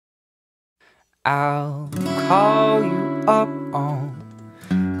I'll call you up on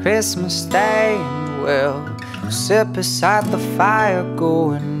Christmas Day and we'll sit beside the fire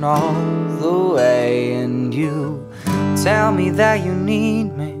going all the way. And you tell me that you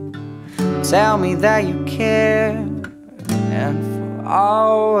need me, tell me that you care, and for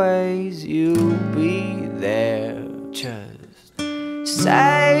always you'll be there. Just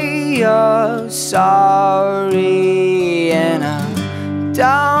say you're sorry and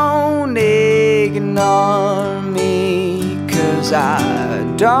don't ignore me, 'cause I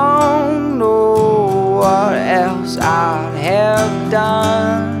don't know what else I'd have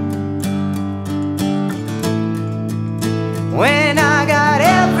done when I got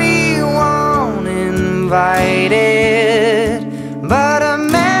everyone invited, but a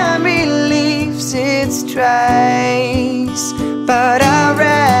memory leaves its trace. But I'd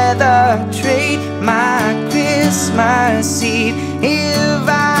rather trade my Christmas Eve if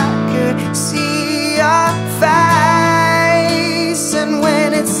I could see your face. And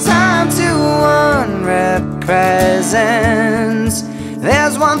when it's time to unwrap presents,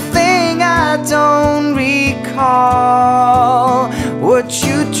 there's one thing I don't recall. Would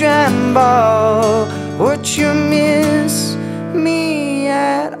you tremble? Would you miss me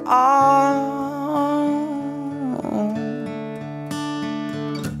at all?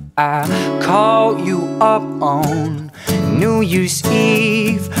 I called you up on New Year's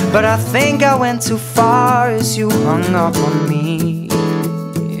Eve, but I think I went too far as you hung up on me.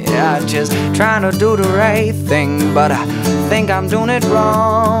 Yeah, just trying to do the right thing, but I think I'm doing it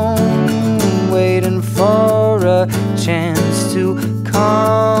wrong. Waiting for a chance to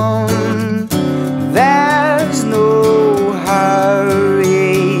come. There's no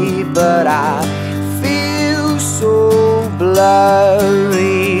hurry, but I feel so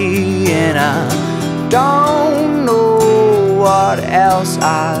blurry, and I don't know what else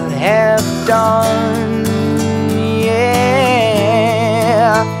I'd have done.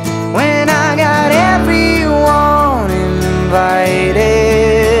 Yeah, when I got everyone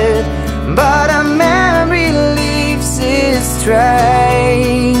invited, but a memory leaves its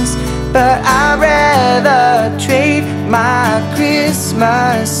trace. But I'd rather trade my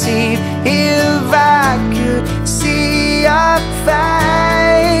Christmas Eve if I could see your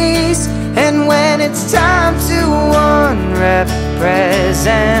face. And when it's time to unwrap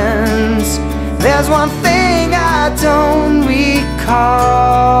presents, there's one thing I don't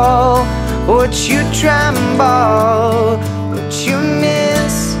recall. Would you tremble? Would you miss